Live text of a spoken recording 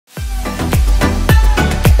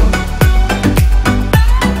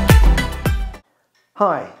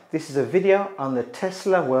Hi, this is a video on the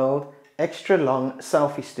TESLAWORLD extra long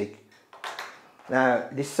selfie stick. Now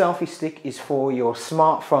this selfie stick is for your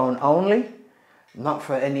smartphone only, not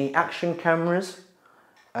for any action cameras,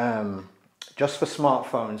 just for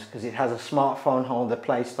smartphones because it has a smartphone holder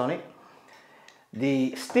placed on it.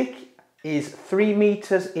 The stick is 3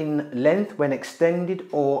 meters in length when extended,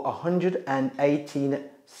 or 118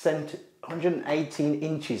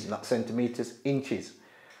 inches, not centimeters, inches.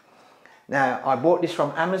 Now I bought this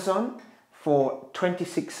from Amazon for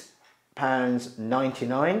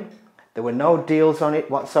 £26.99. There were no deals on it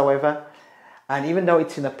whatsoever, and even though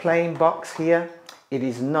it's in a plain box here, it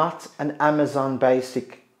is not an Amazon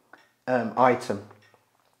basic item.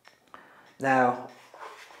 Now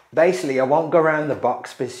basically I won't go around the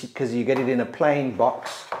box because you get it in a plain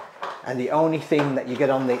box, and the only thing that you get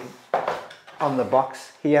on the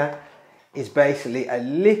box here is basically a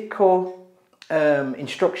little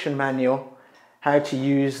instruction manual how to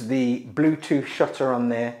use the Bluetooth shutter on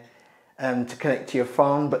there to connect to your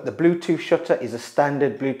phone. But the Bluetooth shutter is a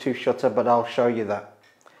standard Bluetooth shutter, but I'll show you that.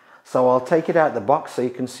 So I'll take it out of the box so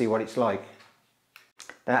you can see what it's like.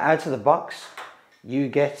 Now out of the box you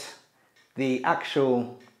get the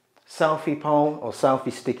actual selfie pole or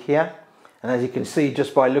selfie stick here, and as you can see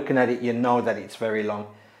just by looking at it you know that it's very long.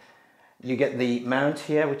 You get the mount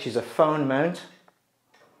here, which is a phone mount.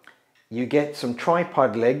 You get some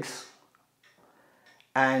tripod legs,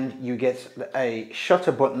 and you get a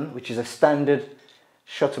shutter button, which is a standard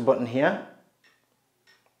shutter button here,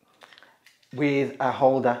 with a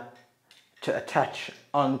holder to attach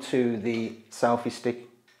onto the selfie stick.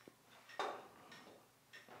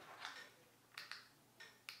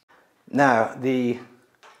 Now the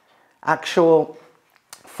actual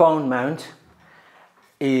phone mount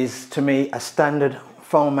is, to me, a standard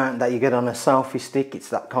phone mount that you get on a selfie stick. It's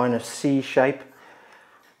that kind of C shape.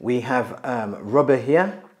 We have rubber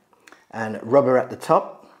here and rubber at the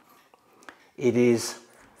top. It is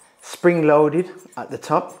spring loaded at the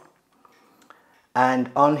top,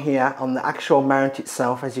 and on here on the actual mount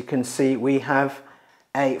itself, as you can see, we have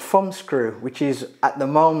a thumb screw, which is at the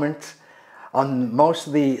moment on most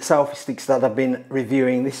of the selfie sticks that I've been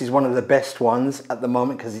reviewing, this is one of the best ones at the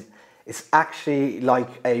moment because it's actually like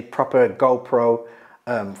a proper GoPro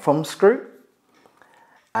thumb screw,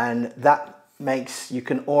 and that makes you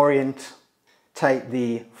can orientate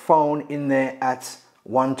the phone in there at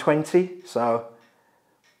 120, so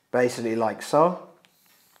basically like so,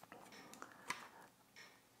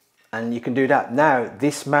 and you can do that. Now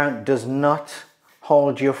this mount does not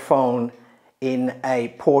hold your phone in a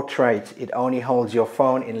portrait, it only holds your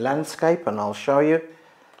phone in landscape, and I'll show you.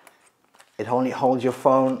 It only holds your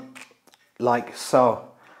phone like so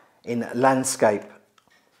in landscape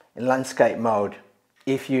mode.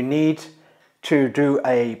 If you need to do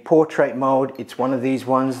a portrait mode, it's one of these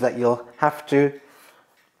ones that you'll have to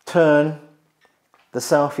turn the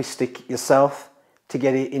selfie stick yourself to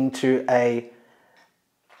get it into a,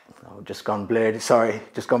 oh, just gone blurred, sorry,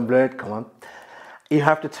 just gone blurred, come on. You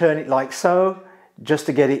have to turn it like so just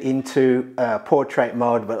to get it into portrait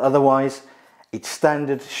mode, but otherwise its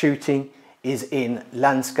standard shooting is in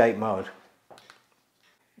landscape mode.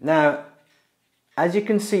 Now as you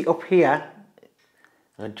can see up here,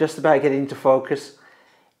 just about getting into focus,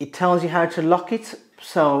 it tells you how to lock it.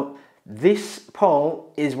 So this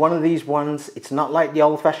pole is one of these ones, it's not like the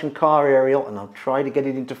old-fashioned car aerial, and I'll try to get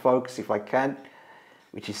it into focus if I can,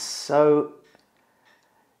 which is so,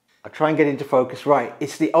 I'll try and get into focus. Right,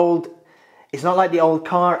 it's not like the old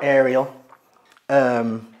car aerial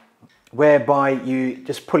whereby you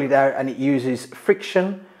just pull it out and it uses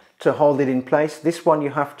friction to hold it in place. This one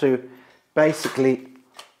you have to basically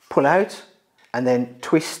pull out and then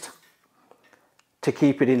twist to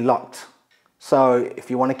keep it in locked. So if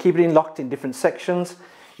you want to keep it in locked in different sections,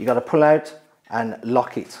 you got to pull out and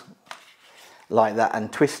lock it like that and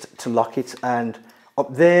twist to lock it. And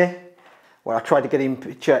up there, what I tried to get in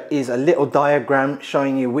picture is a little diagram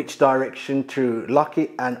showing you which direction to lock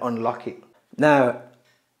it and unlock it. Now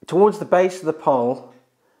towards the base of the pole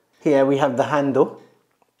here we have the handle,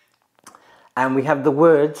 and we have the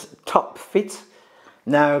words top fit.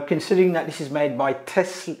 Now considering that this is made by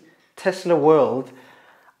TESLAWORLD,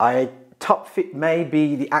 top fit may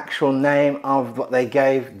be the actual name of what they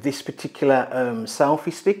gave this particular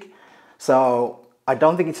selfie stick. So I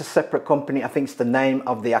don't think it's a separate company, I think it's the name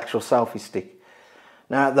of the actual selfie stick.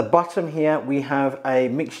 Now at the bottom here we have a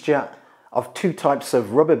mixture of two types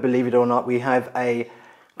of rubber, believe it or not. We have a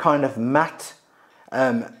kind of matte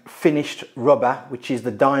finished rubber, which is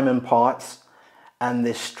the diamond parts, and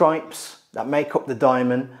the stripes that make up the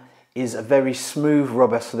diamond is a very smooth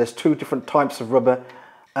rubber. So there's two different types of rubber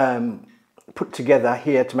put together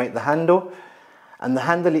here to make the handle. And the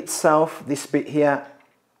handle itself, this bit here,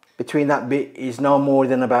 between that bit is no more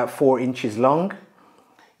than about 4 inches long.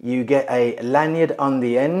 You get a lanyard on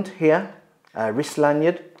the end here, a wrist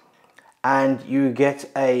lanyard, and you get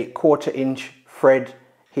a 1/4 inch thread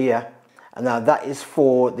here. And now that is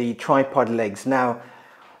for the tripod legs. Now,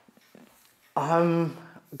 I'm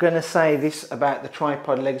going to say this about the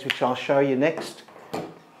tripod legs, which I'll show you next.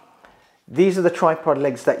 These are the tripod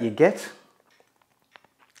legs that you get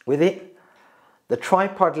with it. The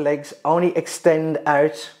tripod legs only extend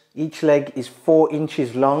out. Each leg is 4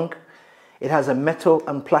 inches long. It has a metal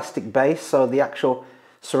and plastic base, so the actual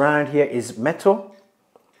surround here is metal,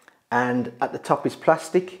 and at the top is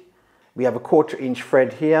plastic. We have a 1/4 inch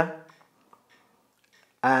thread here,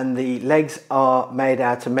 and the legs are made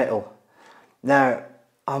out of metal. Now,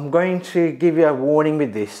 I'm going to give you a warning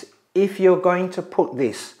with this. If you're going to put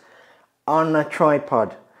this on a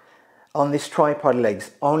tripod, on this tripod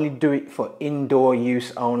legs, only do it for indoor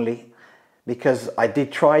use only, because I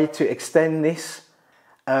did try to extend this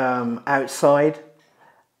outside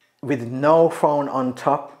with no phone on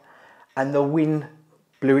top, and the wind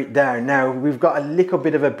blew it down. Now, we've got a little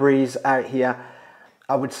bit of a breeze out here.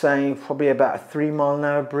 I would say probably about a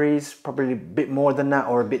 3-mile-an-hour breeze, probably a bit more than that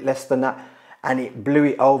or a bit less than that, and it blew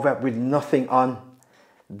it over with nothing on.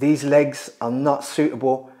 These legs are not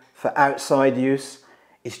suitable for outside use.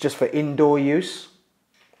 It's just for indoor use.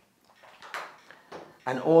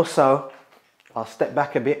 And also, I'll step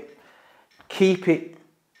back a bit, keep it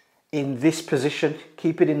in this position,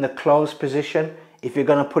 keep it in the closed position if you're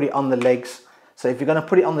going to put it on the legs. So if you're going to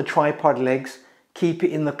put it on the tripod legs, keep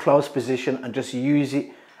it in the closed position and just use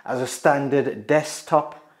it as a standard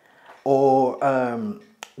desktop or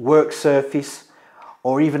work surface,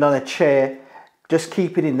 or even on a chair. Just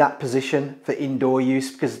keep it in that position for indoor use,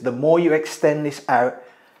 because the more you extend this out,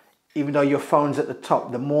 even though your phone's at the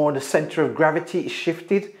top, the more the center of gravity is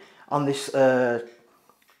shifted on this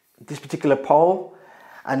this particular pole.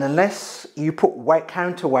 And unless you put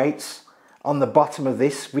counterweights on the bottom of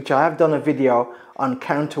this, which I have done a video on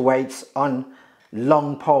counterweights on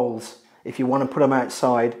long poles if you want to put them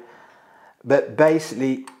outside, but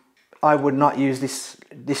basically I would not use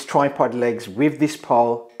this tripod legs with this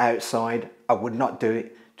pole outside. I would not do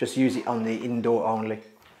it. Just use it on the indoor only.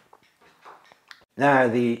 Now,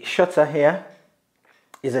 the shutter here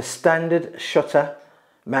is a standard shutter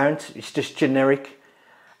mount. It's just generic.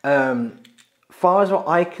 Far as what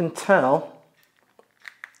I can tell,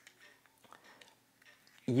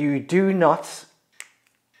 you do not,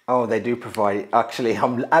 oh, they do provide it. Actually,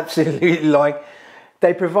 I'm absolutely lying.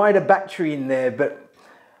 They provide a battery in there, but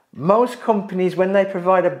most companies, when they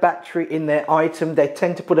provide a battery in their item, they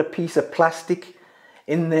tend to put a piece of plastic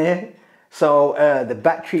in there. So the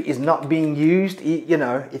battery is not being used, you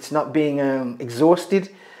know, it's not being exhausted.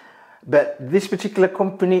 But this particular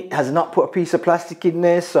company has not put a piece of plastic in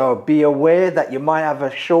there, so be aware that you might have a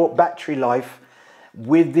short battery life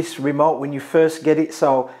with this remote when you first get it.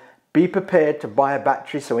 So be prepared to buy a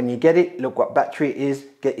battery. So when you get it, look what battery it is,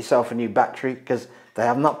 get yourself a new battery, because they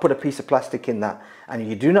have not put a piece of plastic in that. And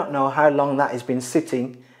you do not know how long that has been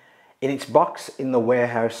sitting in its box in the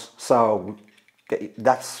warehouse. So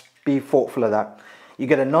that's, be thoughtful of that. You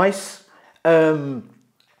get a nice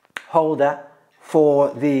holder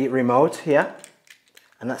for the remote here,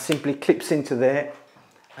 and that simply clips into there,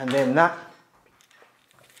 and then that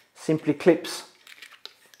simply clips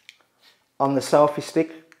on the selfie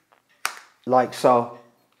stick like so.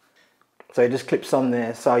 So it just clips on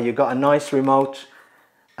there. So you've got a nice remote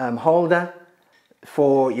holder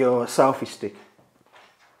for your selfie stick.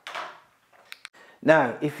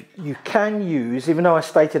 Now, if you can use, even though I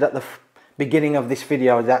stated at the beginning of this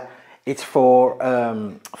video that it's for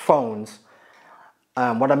phones,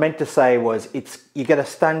 what I meant to say was you get a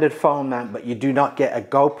standard phone mount, but you do not get a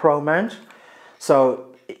GoPro mount.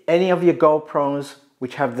 So any of your GoPros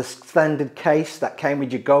which have the standard case that came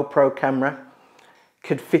with your GoPro camera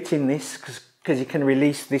could fit in this, because you can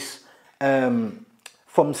release this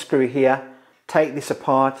thumb screw here, take this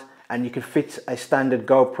apart, and you can fit a standard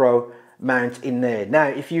GoPro mount in there. Now,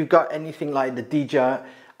 if you've got anything like the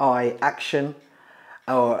DJI Action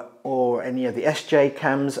or any of the SJ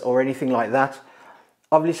cams or anything like that,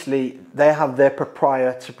 obviously they have their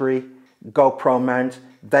proprietary GoPro mount.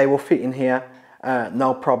 They will fit in here,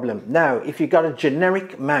 no problem. Now, if you've got a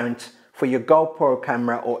generic mount for your GoPro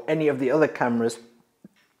camera or any of the other cameras,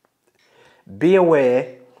 be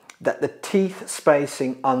aware that the teeth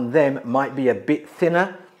spacing on them might be a bit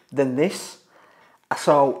thinner than this.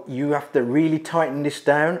 So you have to really tighten this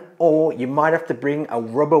down, or you might have to bring a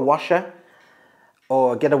rubber washer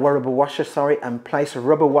or get a rubber washer, sorry, and place a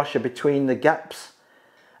rubber washer between the gaps.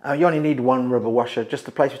 You only need one rubber washer just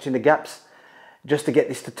to place between the gaps, just to get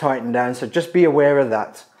this to tighten down. So just be aware of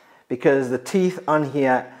that, because the teeth on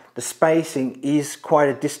here, the spacing is quite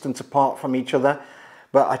a distance apart from each other.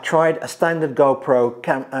 But I tried a standard GoPro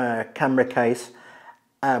camera case,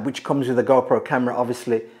 which comes with a GoPro camera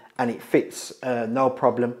obviously, and it fits no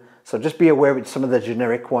problem. So just be aware with some of the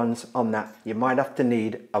generic ones on that. You might have to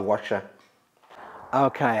need a washer.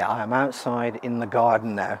 Okay, I am outside in the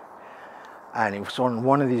garden now, and it was on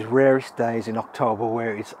one of these rarest days in October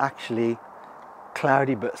where it's actually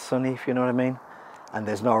cloudy but sunny, if you know what I mean, and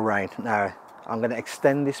there's no rain. Now I'm going to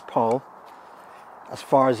extend this pole as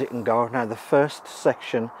far as it can go. Now the first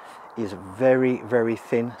section is very, very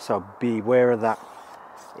thin, so beware of that.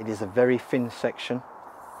 It is a very thin section.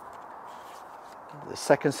 The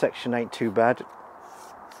second section ain't too bad.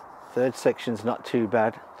 Third section's not too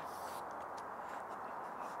bad.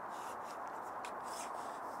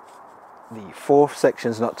 The fourth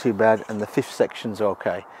section's not too bad, and the fifth section's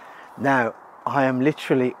okay. Now I am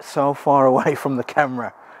literally so far away from the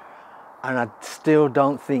camera, and I still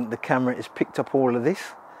don't think the camera has picked up all of this.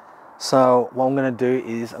 So what I'm going to do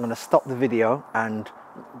is I'm going to stop the video and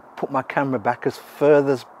put my camera back as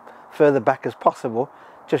further back as possible,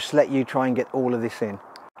 just to let you try and get all of this in.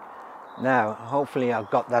 Now hopefully I've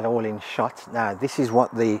got that all in shot. Now this is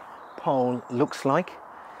what the pole looks like,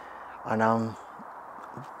 and I'm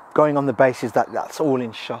going on the basis that that's all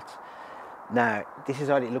in shot. Now this is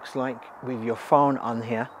what it looks like with your phone on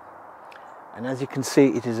here, and as you can see,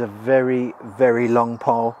 it is a very, very long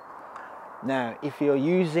pole. Now if you're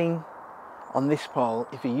using, on this pole,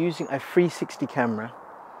 if you're using a 360 camera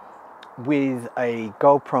with a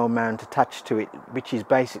GoPro mount attached to it, which is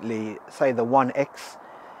basically, say, the 1X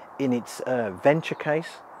in its venture case,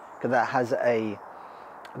 because that has a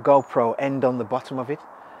GoPro end on the bottom of it,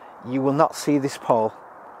 you will not see this pole.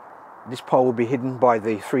 This pole will be hidden by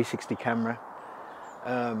the 360 camera,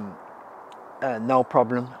 no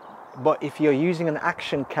problem. But if you're using an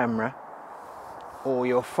action camera or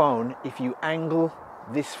your phone, if you angle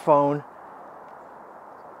this phone,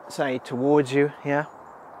 say, towards you here,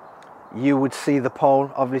 you would see the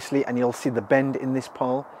pole obviously, and you'll see the bend in this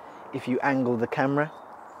pole if you angle the camera.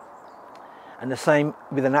 And the same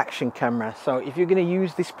with an action camera. So if you're going to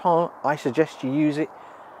use this pole, I suggest you use it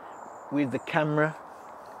with the camera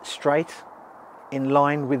straight in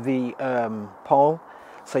line with the pole,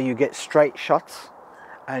 so you get straight shots,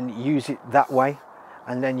 and use it that way,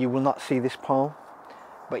 and then you will not see this pole,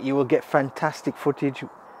 but you will get fantastic footage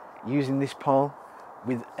using this pole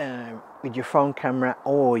with your phone camera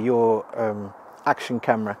or your action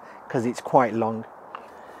camera, because it's quite long.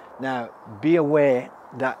 Now be aware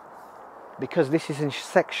that because this is in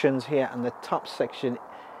sections here, and the top section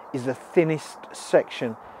is the thinnest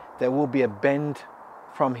section, there will be a bend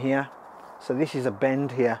from here. So this is a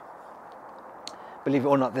bend here, believe it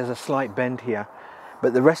or not, there's a slight bend here,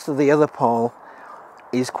 but the rest of the other pole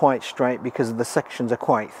is quite straight because the sections are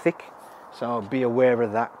quite thick, so be aware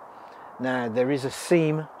of that. Now there is a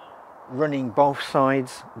seam running both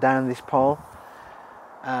sides down this pole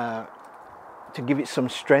to give it some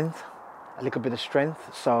strength, a little bit of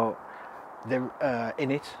strength, so they're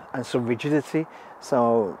in it, and some rigidity,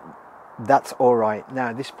 so that's all right.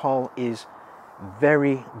 Now this pole is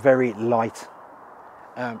very, very light.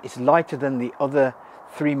 It's lighter than the other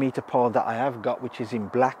 3-meter pole that I have got, which is in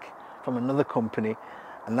black from another company,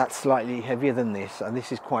 and that's slightly heavier than this, and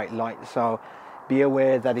this is quite light. So be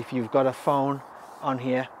aware that if you've got a phone on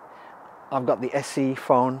here, I've got the SE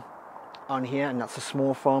phone on here, and that's a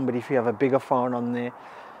small phone, but if you have a bigger phone on there,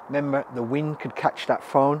 remember the wind could catch that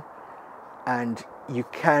phone, and you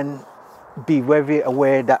can be very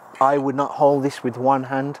aware that I would not hold this with one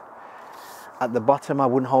hand. At the bottom I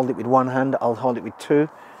wouldn't hold it with one hand, I'll hold it with two,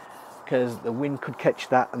 because the wind could catch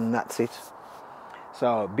that, and that's it.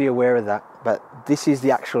 So be aware of that. But this is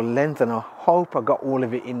the actual length, and I hope I got all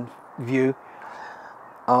of it in view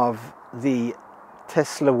of the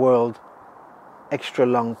TESLAWORLD extra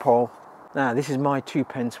long pole. Now this is my 2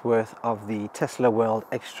 pence worth of the TESLAWORLD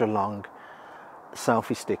extra long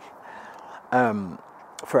selfie stick.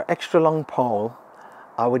 For an extra long pole,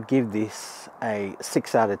 I would give this a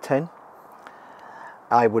 6 out of 10.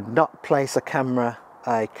 I would not place a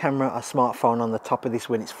smartphone on the top of this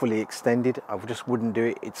when it's fully extended. I just wouldn't do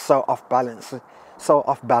it. It's so off balance,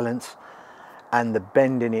 and the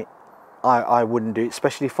bend in it, I wouldn't do it,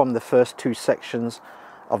 especially from the first 2 sections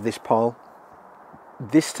of this pole.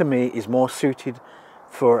 This to me is more suited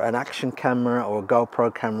for an action camera or a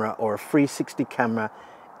GoPro camera or a 360 camera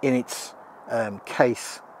in its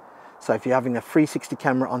case. So if you're having a 360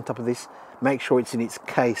 camera on top of this, make sure it's in its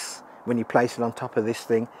case when you place it on top of this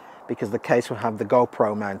thing, because the case will have the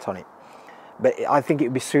GoPro mount on it. But I think it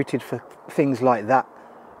would be suited for things like that,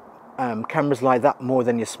 cameras like that, more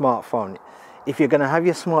than your smartphone. If you're going to have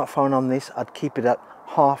your smartphone on this, I'd keep it at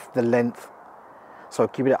half the length. So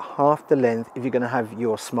keep it at half the length if you're going to have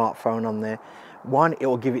your smartphone on there. One, it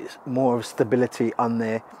will give it more of stability on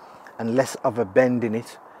there and less of a bend in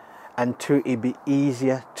it. And two, it'd be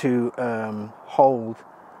easier to hold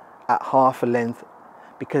at half a length,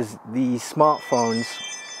 because these smartphones,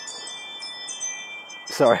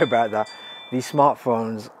 sorry about that, these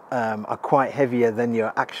smartphones are quite heavier than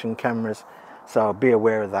your action cameras, so be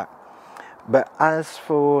aware of that. But as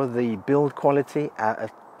for the build quality, out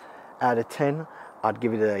of 10, I'd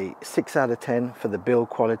give it a 6 out of 10 for the build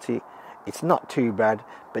quality. It's not too bad,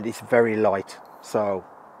 but it's very light, so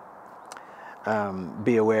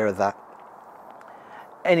be aware of that.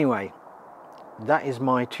 Anyway, that is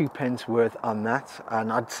my 2p worth on that,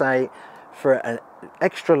 and I'd say for an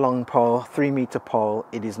extra long pole, 3-meter pole,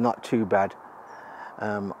 it is not too bad.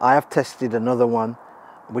 I have tested another one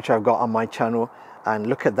which I've got on my channel, and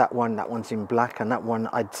look at that one. That one's in black, and that one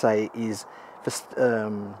I'd say is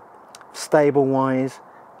for stable wise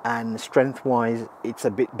and strength wise, it's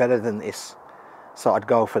a bit better than this, so I'd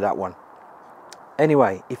go for that one.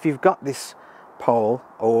 Anyway, if you've got this pole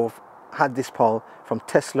or had this pole from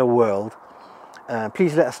TESLAWORLD,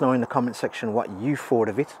 please let us know in the comment section what you thought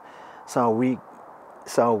of it, so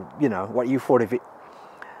you know what you thought of it.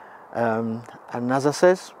 And as I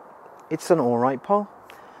says, it's an alright pole.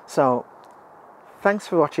 So thanks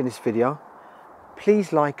for watching this video.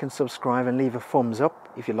 Please like and subscribe and leave a thumbs up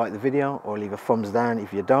if you like the video, or leave a thumbs down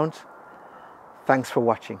if you don't. Thanks for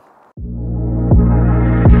watching.